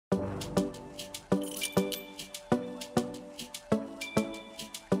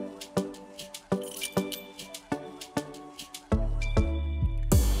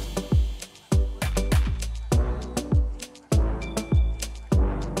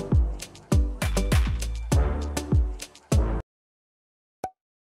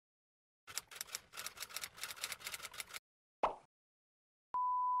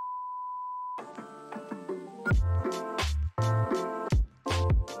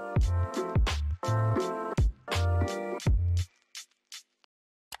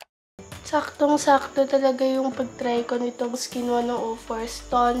Saktong-sakto talaga yung pag-try ko nitong SKIN1004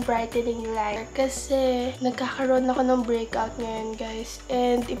 Stone Brightening Line. Kasi nagkakaroon ako ng breakout ngayon, guys.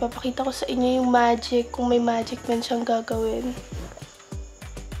 And ipapakita ko sa inyo yung magic, kung may magic man siyang gagawin.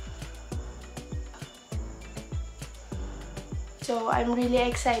 So, I'm really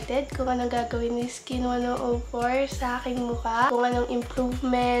excited kung anong gagawin ni SKIN1004 sa aking mukha. Kung anong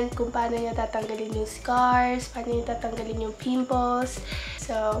improvement, kung paano niya tatanggalin yung scars, paano niya tatanggalin yung pimples.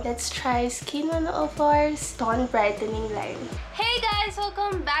 So, let's try SKIN1004 Stone Brightening Line. Hey guys!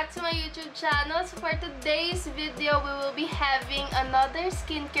 Welcome back to my YouTube channel. So, for today's video, we will be having another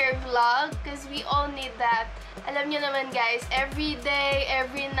skincare vlog because we all need that. Alam niyo naman guys, every day,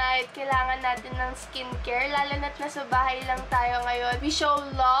 every night, kailangan natin ng skincare. Lalo na't nasa bahay lang tayo ngayon. We show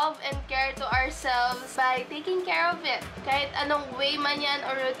love and care to ourselves by taking care of it. Kahit anong way man yan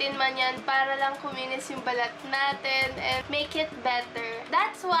or routine man yan, para lang kuminis yung balat natin and make it better.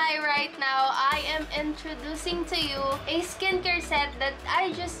 That's why right now, I am introducing to you a skincare set that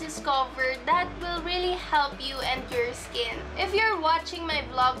I just discovered that will really help you and your skin. If you're watching my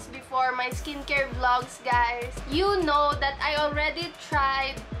vlogs before, my skincare vlogs guys, you know that I already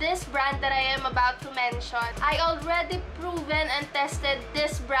tried this brand that I am about to mention. I already proven and tested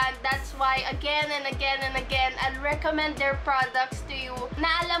this brand. That's why again and again and again, I'll recommend their products to you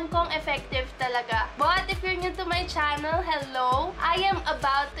na alam kong effective talaga. But if you're new to my channel, hello! I am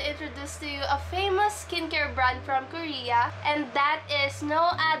about to introduce to you a famous skincare brand from Korea, and that is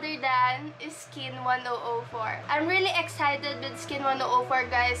no other than SKIN1004. I'm really excited with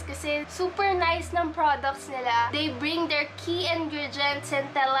SKIN1004 guys kasi super nice ng products nila. They bring their key ingredient,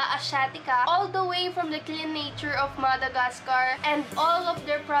 Centella, Asiatica, all the way from the clean nature of Madagascar, and all of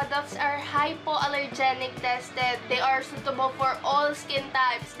their products are hypoallergenic tested. They are suitable for all skin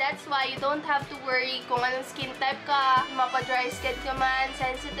types. That's why you don't have to worry kung anong skin type ka, mapa-dry skin ka man,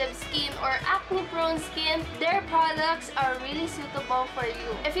 sensitive skin, or acne-prone skin. Their products are really suitable for you.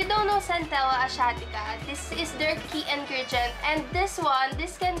 If you don't know Centella Asiatica, this is their key ingredient, and this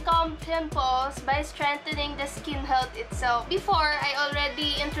can calm pimples by strengthening the skin health itself. Before, I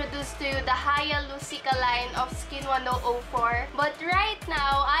already introduced to you the Asiatica line of SKIN1004, but right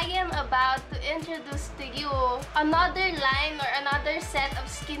now, I am about to introduce to you another line or another set of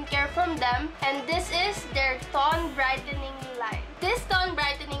skincare from them, and this is their Tone Brightening line. This Tone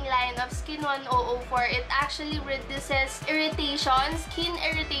Brightening line of SKIN1004, it actually reduces irritation, skin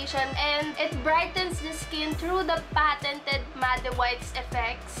irritation, and it brightens the skin through the patented Made White's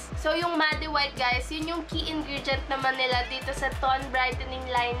effects. So, yung Made White, guys, yun yung key ingredient naman nila dito sa Tone Brightening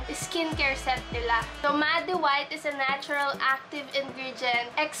line skincare set nila. So, Made White is a natural active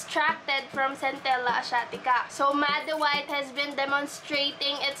ingredient extracted from Centella Asiatica. So, Made White has been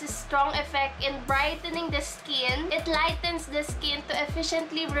demonstrating its strong effect in brightening the skin. It lightens the skin to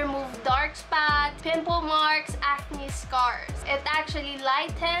efficiently remove dark spots, pimple marks, acne scars. It actually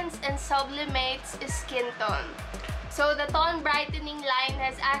lightens and sublimates skin tone. So, the Tone Brightening line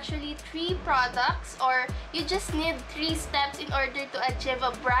has actually 3 products, or you just need 3 steps in order to achieve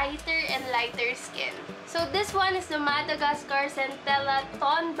a brighter and lighter skin. So, this one is the Madagascar Centella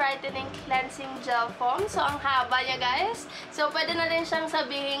Tone Brightening Cleansing Gel Foam. So, ang haba niya guys. So, pwede na rin siyang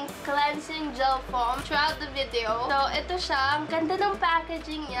sabihin Cleansing Gel Foam throughout the video. So, ito siya. Ang ganda ng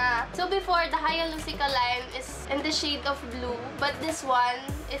packaging niya. So, before, the Asiatica line is in the shade of blue, but this one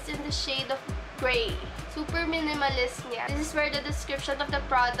is in the shade of gray. Super minimalist niya. This is where the description of the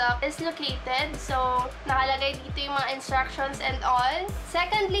product is located. So, nakalagay dito yung mga instructions and all.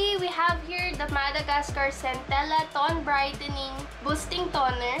 Secondly, we have here the Madagascar Centella Tone Brightening Boosting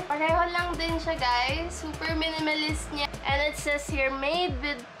Toner. Pareho lang din siya, guys. Super minimalist niya. And it says here, made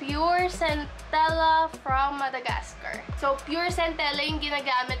with pure Centella from Madagascar. So, pure Centella yung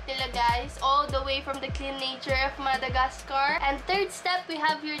ginagamit nila, guys. All the way from the clean nature of Madagascar. And third step, we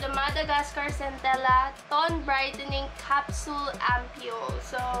have here the Madagascar Centella Tone Brightening Capsule Ampule.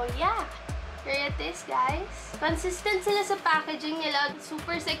 So, yeah. Here it is, guys. Consistent sila sa packaging nila.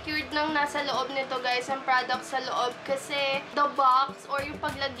 Super secured nang nasa loob nito, guys, ang product sa loob. Kasi the box or yung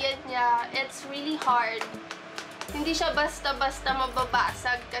paglagyan niya, it's really hard. Hindi siya basta-basta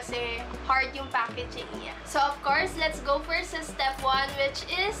mababasag kasi hard yung packaging niya. So, of course, let's go first sa step 1, which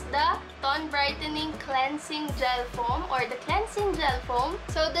is the Tone Brightening Cleansing Gel Foam or the Cleansing Gel Foam.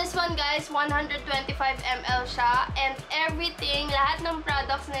 So, this one, guys, 125 ml siya. And everything, lahat ng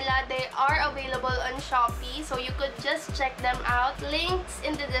products nila, they are available on Shopee. So, you could just check them out. Links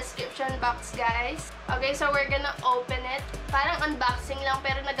in the description box, guys. Okay, so we're gonna open it. Parang unboxing lang,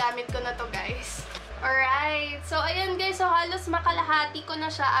 pero nagamit ko na to, guys. Alright. So, ayan guys. So, halos makalahati ko na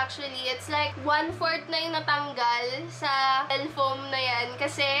siya actually. It's like 1/4 na yung natanggal sa gel foam na yan.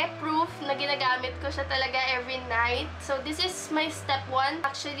 Kasi, proof na ginagamit ko siya talaga every night. So, this is my step 1.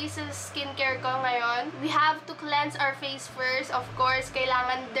 Actually, sa skincare ko ngayon, we have to cleanse our face first. Of course,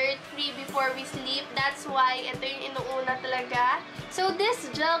 kailangan dirt-free before we sleep. That's why ito yung inuuna talaga. So, this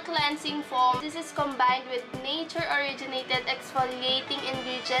gel cleansing foam, this is combined with nature-originated exfoliating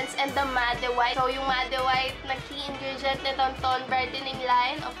ingredients and the Made White. So, yung Made White na key ingredient nitong tone brightening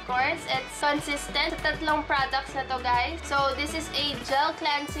line, of course, it's consistent sa tatlong products na to, guys. So, this is a gel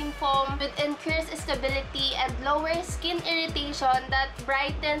cleansing foam with increased stability and lower skin irritation that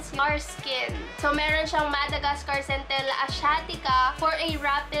brightens your skin. So, meron siyang Madagascar Centella Asiatica for a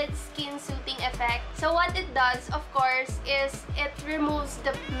rapid skin soothing effect. So, what it does, of course, is it removes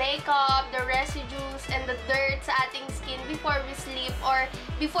the makeup, the residues, and the dirt sa ating skin before we sleep or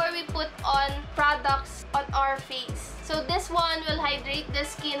before we put on products on our face. So, this one will hydrate the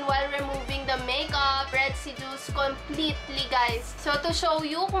skin while removing the makeup, residues completely, guys. So, to show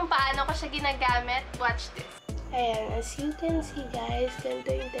you kung paano ko siya ginagamit, watch this. Ayan, as you can see, guys,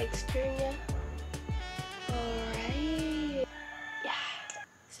 ganito yung texture niya. Alright. Yeah.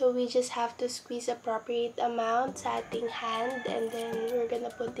 So, we just have to squeeze appropriate amount sa ating hand and then we're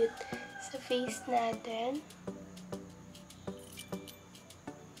gonna put it sa face natin.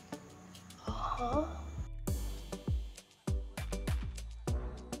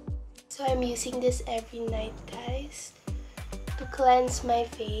 So, I'm using this every night, guys, to cleanse my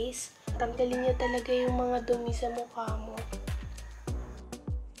face. Tanggalin niyo talaga yung mga dumi sa mukha mo.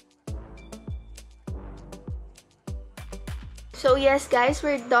 So yes guys,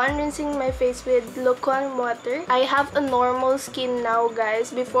 we're done rinsing my face with lukewarm water. I have a normal skin now,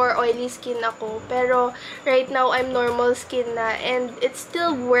 guys. Before, oily skin ako. Pero right now, I'm normal skin na. And it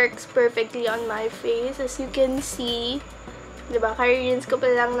still works perfectly on my face. As you can see, diba? Kare-rinse ko pa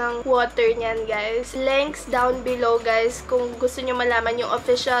lang ng water niyan, guys. Links down below, guys, kung gusto nyo malaman yung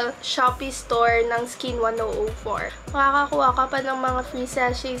official Shopee store ng SKIN1004. Makakakuha ka pa ng mga free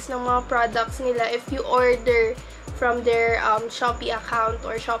sachets ng mga products nila if you order from their Shopee account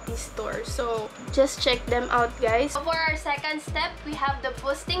or Shopee store. So, just check them out, guys. For our second step, we have the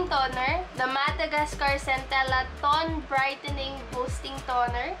boosting toner, the Madagascar Centella Tone Brightening Boosting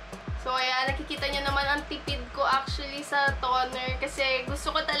Toner. So, ayan, nakikita nyo naman ang tipid ko actually sa toner kasi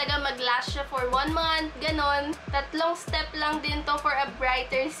gusto ko talaga mag-last siya for 1 month, ganon. 3 step lang din to for a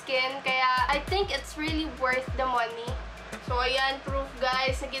brighter skin, kaya I think it's really worth the money. So, ayan, proof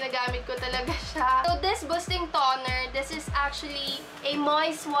guys na ginagamit ko talaga siya. So, this boosting toner, this is actually a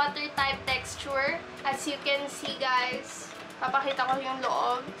moist water type texture. As you can see, guys, papakita ko yung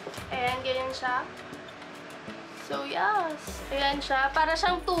loob. Ayan, ganyan siya. So, yes. Ayan siya. Para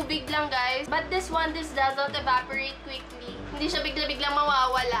siyang tubig lang, guys. But this one, this doesn't evaporate quickly. Hindi siya bigla-biglang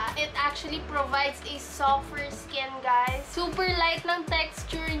mawawala. It actually provides a softer skin, guys. Super light ng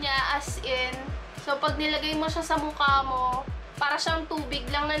texture niya, as in, so, pag nilagay mo siya sa mukha mo, para siyang tubig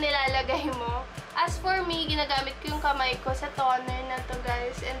lang na nilalagay mo. As for me, ginagamit ko yung kamay ko sa toner na to,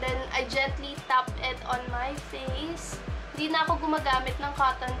 guys. And then, I gently tap it on my face. Hindi na ako gumagamit ng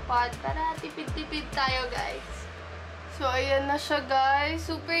cotton pad para tipid-tipid tayo, guys. So, ayan na siya, guys.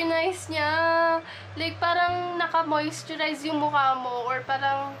 Super nice niya. Like, parang naka-moisturize yung mukha mo or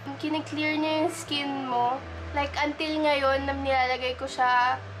parang kiniklear niya yung skin mo. Like, until ngayon, nilalagay ko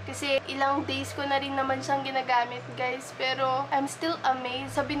siya. Kasi ilang days ko na rin naman siyang ginagamit, guys. Pero I'm still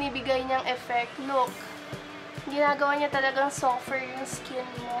amazed sa binibigay niyang effect. Look, ginagawa niya talagang softer yung skin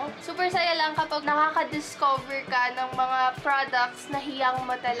mo. Super saya lang kapag nakaka-discover ka ng mga products na hiyang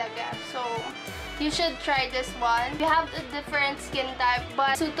mo talaga. So, you should try this one. We have a different skin type,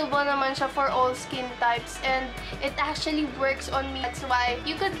 but suitable naman siya for all skin types. And it actually works on me. That's why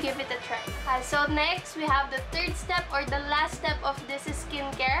you could give it a try. So next, we have the third step or the last step of this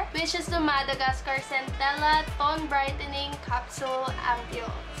skincare, which is the Madagascar Centella Tone Brightening Capsule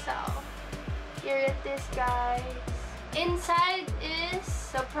Ampule. So, here it is, guys. Inside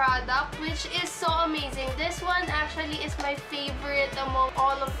is the product, which is so amazing. This one actually is my favorite among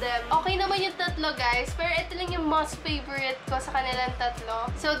all of them. Okay naman yung tatlo, guys, pero ito lang yung most favorite ko sa kanilang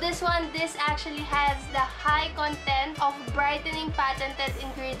tatlo. So this one, this actually has the high content of brightening patented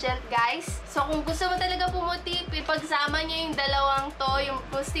ingredient, guys. So kung gusto mo talaga pumuti, ipagsama niyo yung dalawang to, yung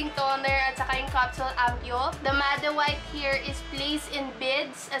boosting toner at saka yung capsule ampule. The Made White here is placed in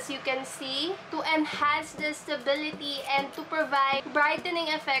beads, as you can see, to enhance the stability and to provide brightening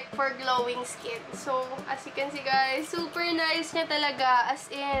effect effect for glowing skin. So, as you can see guys, super nice niya talaga.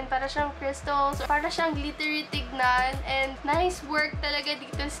 As in, para siyang crystals, para siyang glittery tignan, and nice work talaga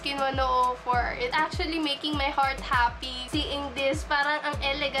dito SKIN1004. It actually making my heart happy seeing this. Parang ang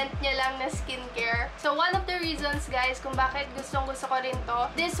elegant niya lang na skincare. So, one of the reasons guys kung bakit gustong-gusto ko rin to,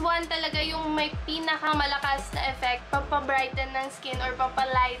 this one talaga yung may pinakamalakas na effect pampabrighten ng skin or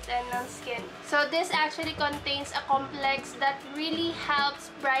pampalighten ng skin. So, this actually contains a complex that really helps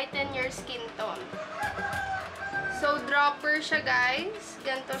brighten your skin tone. So, dropper siya guys.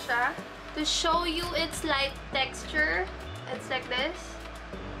 Ganito siya. To show you its light texture, it's like this.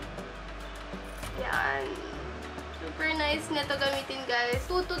 Yan. Super nice na to gamitin guys.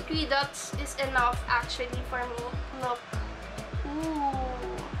 2 to 3 dots is enough actually for me. Look. Ooh.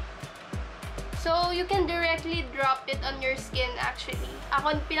 So, you can directly drop it on your skin actually.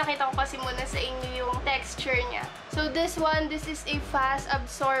 Ako, pinakita ko kasi muna sa inyo yung texture niya. So, this one, this is a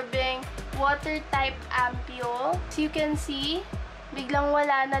fast-absorbing water-type ampule. So, you can see, biglang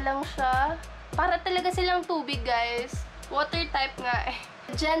wala na lang siya. Para talaga silang tubig, guys. Water-type nga eh.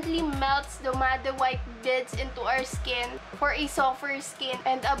 Gently melts the matte white bits into our skin for a softer skin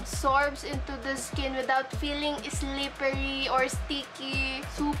and absorbs into the skin without feeling slippery or sticky.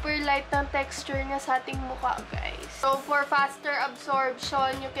 Super light ng texture niya sa ating mukha, guys. So, for faster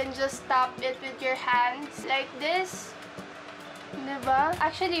absorption, you can just tap it with your hands like this. Diba?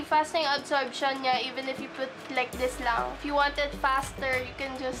 Actually, fast na yung absorption niya even if you put like this lang. If you want it faster, you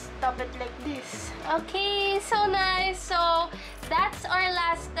can just tap it like this. Okay, so nice. So, that's our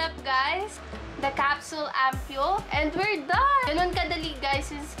last step, guys. The capsule ampule. And we're done! Ganun kadali,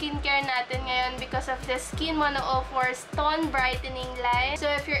 guys, yung skincare natin ngayon because of the SKIN1004 Stone Brightening line. So,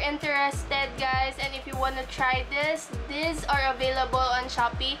 if you're interested, guys, and if you wanna try this, these are available on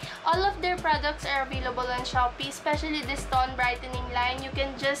Shopee. All of their products are available on Shopee, especially the Stone Brightening line. You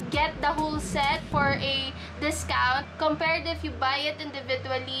can just get the whole set for a discount. Compared if you buy it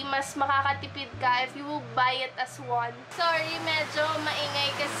individually, mas makakatipid ka if you will buy it as one. Sorry, medyo maingay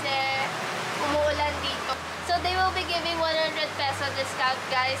kasi umuulan dito. So, they will be giving 100 peso discount,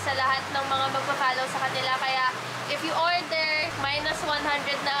 guys, sa lahat ng mga magpa-follow sa kanila. Kaya, if you order, minus 100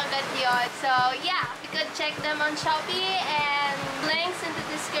 na agad yun. So, yeah, you could check them on Shopee and links in the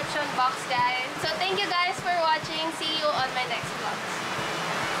description box, guys. So, thank you guys for watching. See you on my next vlogs.